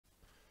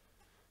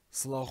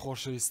سڵاو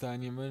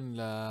خۆشەویستانی من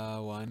لە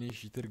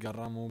وانەیەکی تر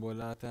گەڕامەوە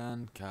بۆلاتان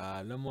کە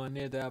لەم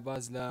وانەیەدا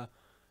باز لە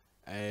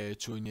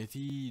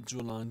چۆنیەتی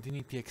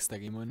جوڵاندنی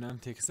تێکستەکەیمەوە نام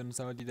تێکستە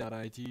نووساوە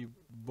دیدارایەتی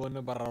بۆ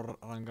نەبەڕ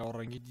ڕەنگە و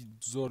ڕەنگی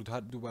زۆر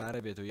هەر دووبارە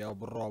بێتەوە یا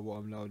بڕوا بۆ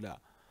ئەم لاولا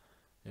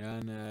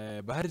یان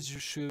بە هەر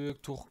شوێک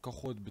تۆ کە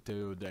خۆت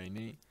بتەوێ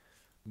داینەی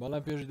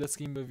بەڵام پێش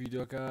دەستکەین بە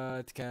ڤیدیۆکە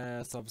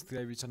تکایە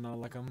سابسکرایبی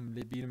چەناڵەکەم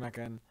لەبیر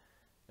مەکەن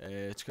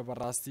چکە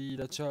بەڕاستی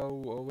لە چاو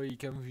ئەوەی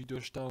کەم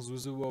ڤیدۆشتان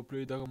زوو بۆ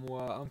پلۆی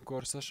دەگەمەوە ئەم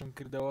کۆرسەشم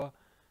کردەوە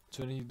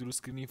چۆنی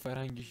دروستکردنی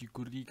فەرهەنگێکی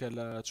کوردی کە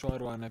لە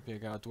چواروانە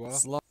پێکاتوە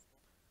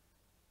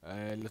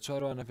لە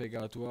چواروانە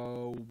پێکاتوە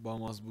و با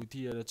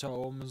مەزبوطیە لە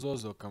چاوە من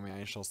زۆ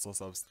کەمیانی 600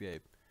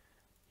 سابسکرایب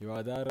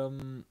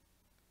هیوادارم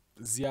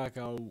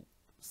زیاکە و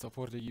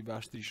سەپۆرتێکی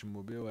باشتریشم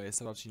بۆ بێ و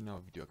ئێستا بچین ناو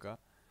ڤیدیۆکە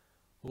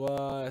و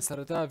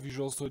سەرەتا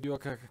ڤیژۆڵ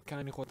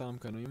ستۆدیۆکەکانی خۆتان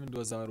بکەنەوەی من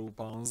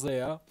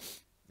 2015ە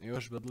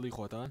ئێوەش بە دڵی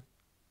خۆتان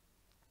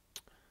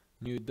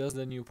نیو دەست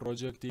لە نیو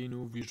پرۆجێکتین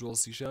و ڤیژۆڵ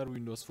سیشار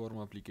ویندۆز فۆرم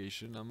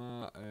ئەپلیکیشن ئەمە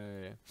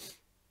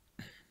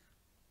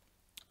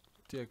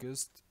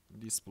تێکست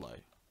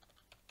دیسپلای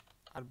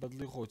هەر بە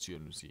دڵی خۆ چیە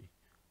نووسی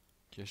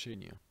کێشەی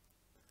نییە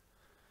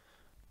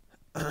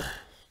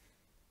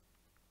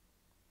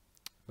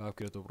با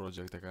بکرێتەوە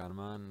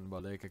پرۆجێکتەکانمان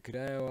بەڵەیەکە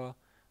کرایەوە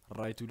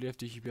ڕایت و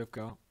لێفتێکی پێ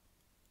بکە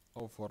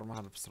ئەو فۆرمە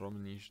هەر پسڕۆ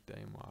منیش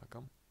دایم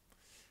واکەم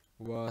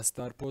و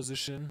ستار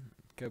پۆزیشن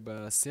کە بە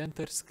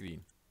سێنتەر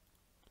سکرین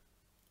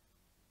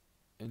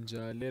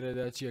اینجا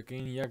لێرەدا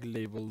چیەکەین یەک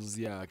لیبل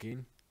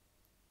زیاکەین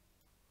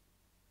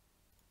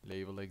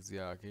لیبڵێک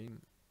زیاکەین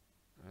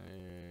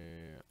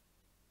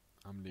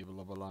ئەم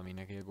لیبڵە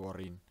بەڵامینەکەی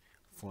گۆڕین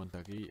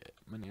فۆنتەکەی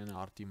من ئێنە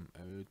ئارتیم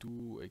ئەوێت و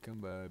ئەیکەم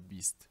بە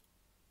 20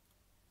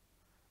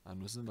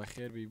 ئەنووسم بە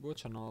خێر بی بۆ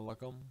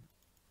چەناڵەکەم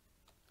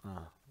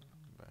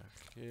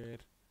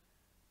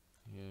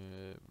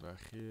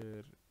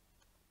بەخێر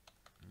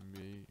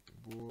بی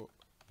بۆ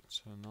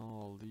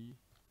چەناڵی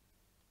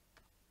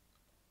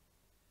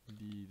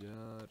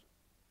دیدار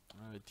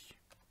عادی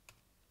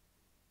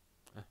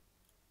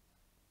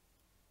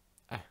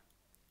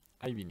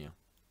ئەی بینیە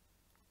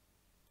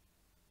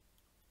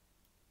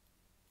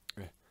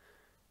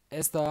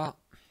ئێستا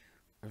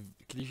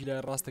کلیکی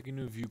لای ڕاستەکەین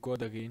و ڤیو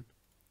دەکەین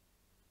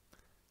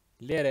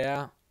لێرەیە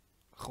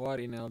خوار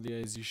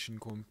ئینالیایزیشن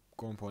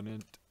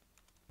کۆمپۆننت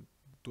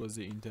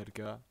دۆزە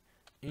ئینتەرکە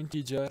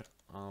ئینتیجەر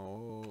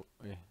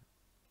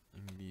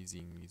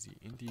ئینگلیزی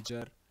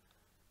ئینتیجەر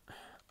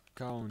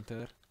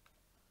کاونتەر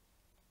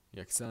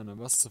یەکسانە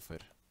بە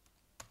 0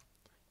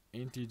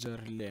 ئینتیجەر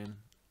لێن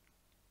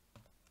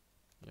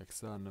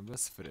یەکسانە بە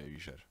 0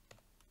 ئەویشەر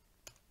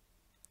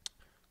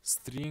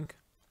سترینگ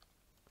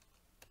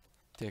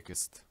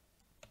تێکست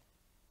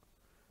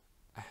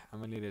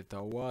ئەمە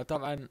لێرێتەوە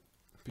تەبعەن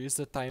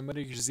پێویستە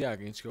تایمەرێکیش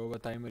زیاکەین چکەوە بە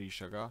تایمەری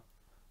شەکە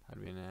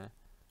هەروێنە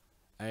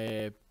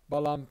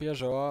بەڵام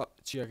پێشەوە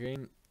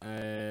چیەکەین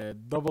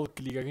دەبڵ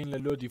کلیکەکەین لە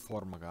لۆدی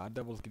فۆرمەکە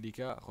دەبڵ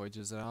کلیکە خۆی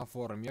جزرا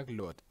فۆرم یەک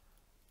لۆد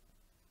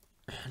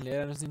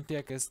لێرە نووسین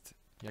تێکست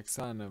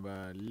یەکسانە بە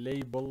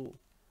لیبڵ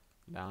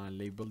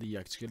لیبڵی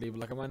یەک چکە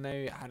لیبڵەکەمان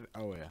ناوی هەر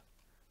ئەوەیە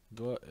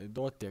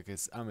دۆ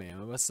تێکست ئەمەیە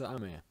ئەمە بەسە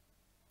ئەمەیە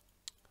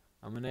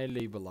ئەمە نای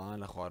لیبڵە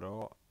لە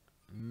خوارەوە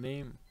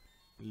نیم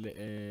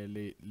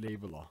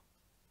لیبڵە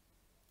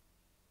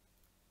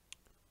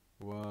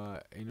و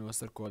ئینەوە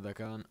سەر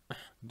کۆدەکان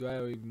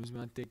دوایەوەی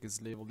بنووسمان تێکست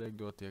لیبڵێک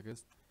دۆ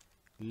تێکست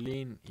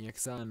لین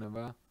یەکسانە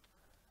بە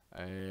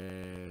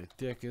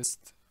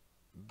تێکست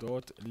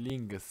دۆت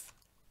لینگث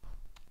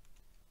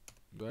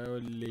دوایەوە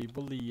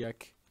لیبڵی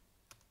یەک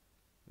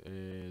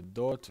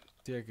دۆت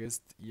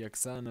تێکست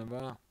یەکسانە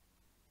بە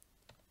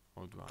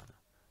ئەو دوانە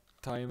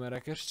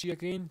تایمەرەکەش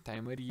چیەکەین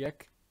تایمەر یەک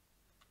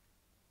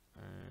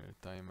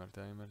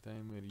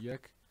تایمەر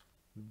یەک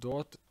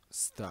دۆت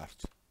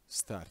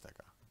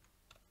ستارتەکە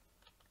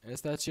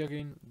ئێستا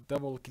چیەکەین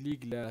دەبڵ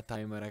کلیک لە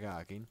تایمەرەکە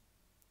ئاکەین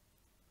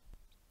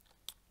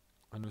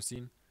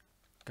ئەنووسین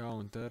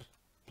کاونتەر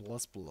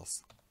پلس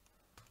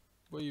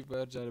بۆی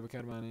بەرجارە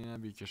بەکارمانەیە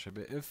بیکەشە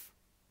بە ئف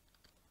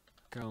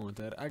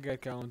کاونتەر ئەگەر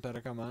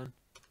کاونتەرەکەمان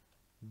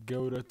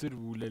گەورەتر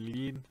بوو لە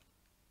لین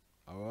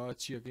ئەوە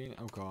چیەکەین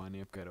ئەو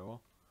کاوانەیە بکەرەوە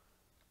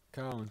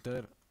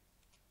کاونتەر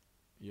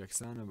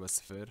یەکسانە بە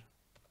 0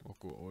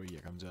 وەکو ئەوی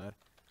یەکەم جار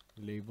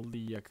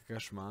لیبڵی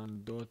یەکەکەشمان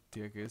دۆت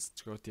تێکست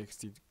چکە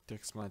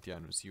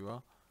تێکسماتیان نووسیوە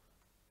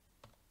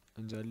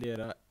ئەنجا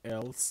لێرە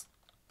ئێلس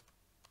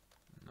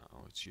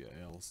ئەوە چییە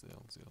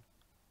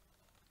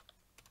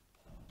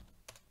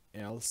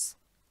ئێلس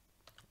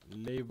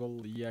لیبڵ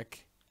یەک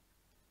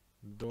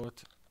دۆت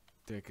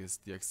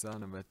تێکست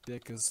یەکسانە بە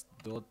تێکست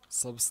دۆت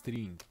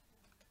سەبسترینگ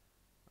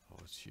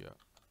ئەوە چییە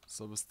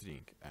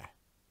سەبسترینگ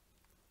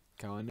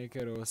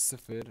کاوانەیەکەرەوە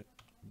 0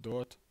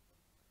 دۆت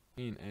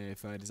این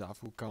فاریزعف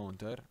و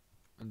کاونتەر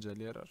ئەنجا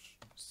لێرەش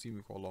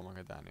سیمی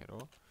کۆڵۆمەکە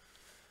دانێرەوە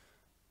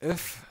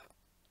ئف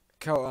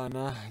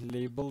کەوانە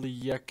لیبڵی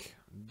یەک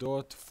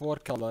دۆت فۆر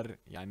کەڵەر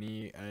یعنی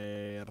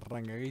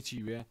ڕەنگەکەی چی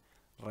بێ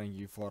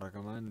ڕەنگی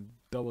فۆڕەکەمان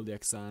دەبڵ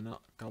یەکسانە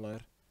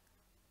کەڵەر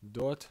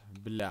دۆت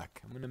بلاک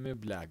منەمێ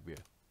بلاک بێ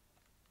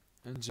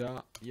ئەنجا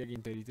یەک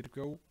ئینتەریتر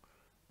بکە و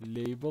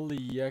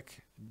لێبڵی یەک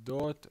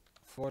دۆت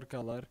فۆر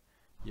کەڵەر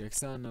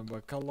یەکسانە بە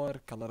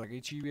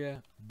کەڵەرەکەی چی بێ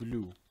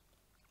بلو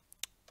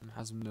من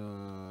حەزم لە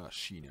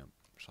شینە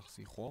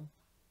شخصی خۆم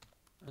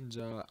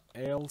ئەنجا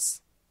ئێلس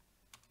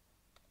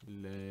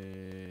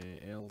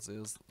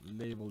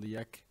لێبڵ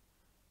یەک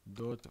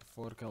دۆت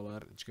فۆر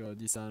کەڵەر چکە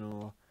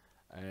دیسانەوە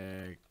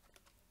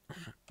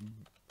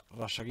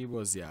ڕەشەکەی بۆ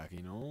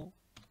زیاکەینەوە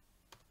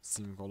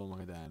سیم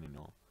کۆڵۆمەکە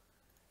دایانێنەوە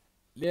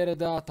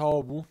لێرەدا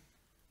تەواو بوو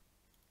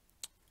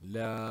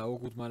لە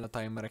وەکوتمان لە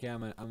تایمەرەکەی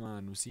ئەمە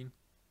نووسین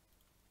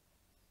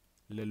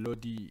لە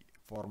لۆدی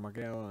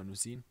فۆرمەکەیەوە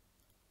نووسین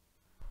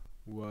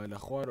و لە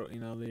خوار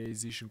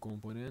ئیناڵیزیشن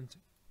کۆمپۆننت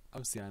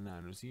ئەو سیان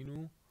نانووسین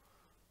و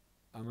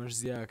ئەمەش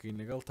زیاکەین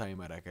لەگەڵ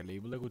تایمەرەکە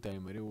لی بڵێک و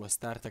تایمەری وە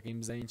ستارتەکەین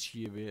بزانین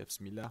چییە بێ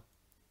بسمیلا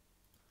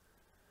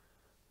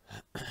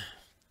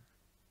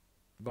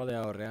بەڵێ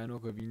هاوڕێیانەوە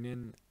کە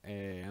بینن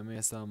ئەمە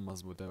ئێستا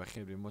مەزبوطە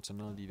بەخێر بێ مۆ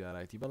چەناڵ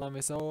دیدارایەتی بەڵام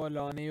ئێساەوە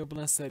لەوانەیە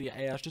بڵێن سەری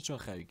عەیاشتە چۆن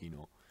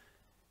خاویکەینەوە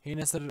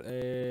هێنە سەر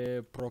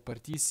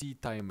پرۆپەرتیسی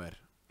تایمەر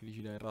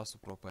کلیکی لای ڕاست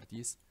و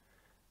پرۆپەرتیس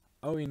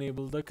ئەو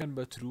ئینەیبڵ دەکەن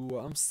بە ترووە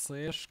ئەم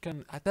سێشکەن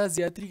هەتا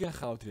زیاتریکە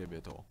خاوترێ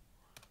بێتەوە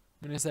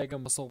من ئێستا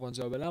یەکەم بە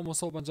 150 بەلام و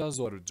 150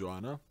 زۆر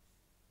جوانە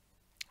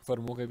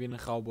فەرمۆکە بینە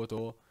خاو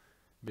بۆتەوە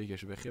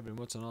بێگەش بەخێر بێ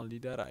مۆ چەناڵ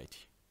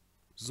دیدارایەتی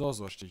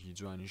زۆر شتێکی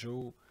جوانیشە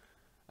و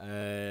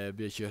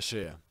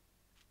بێکێشەیە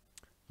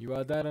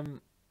هیوادارم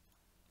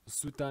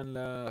سووتان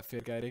لە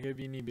فێرکاریەکە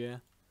بینی بێ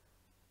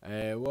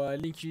و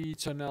لینکی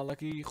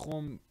چەناڵەکەی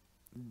خۆم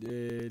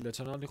لە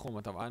چەناڵی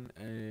خۆمە تەبعاان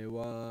و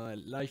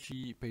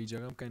لایکی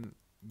پەیجەکەم بکەن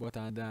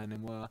بۆتان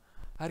دانم و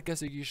هەر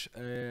کەسێکیش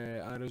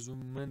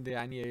ئارەزومەندە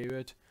یعنی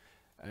ئەوێت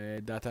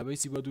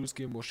داتابەسی بۆ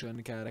دروستکەین بۆ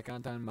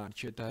شوێنەکانتان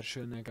مارکێتە هەر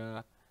شوێنەکە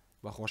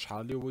بە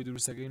خۆشحاڵی و بۆی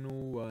دروستەکەین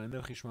و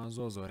نرخیشمان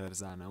زۆر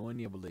هەرزانەوە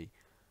نییە بڵێ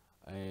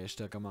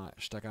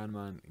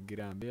شتەکانمان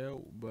گران بێ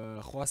و بە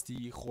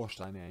خواستی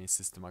خۆشتان یانی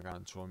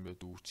سیستمەکان چۆن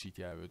بێت و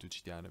چیتیا بێت و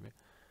چیتیانە بێ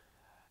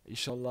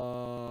ئیشەڵڵا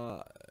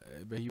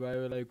بە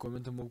هیوایە لای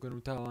کۆمنتم بۆ بکەن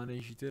و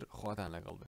تاوانەیەکی تر خواتان لەگەڵ بێ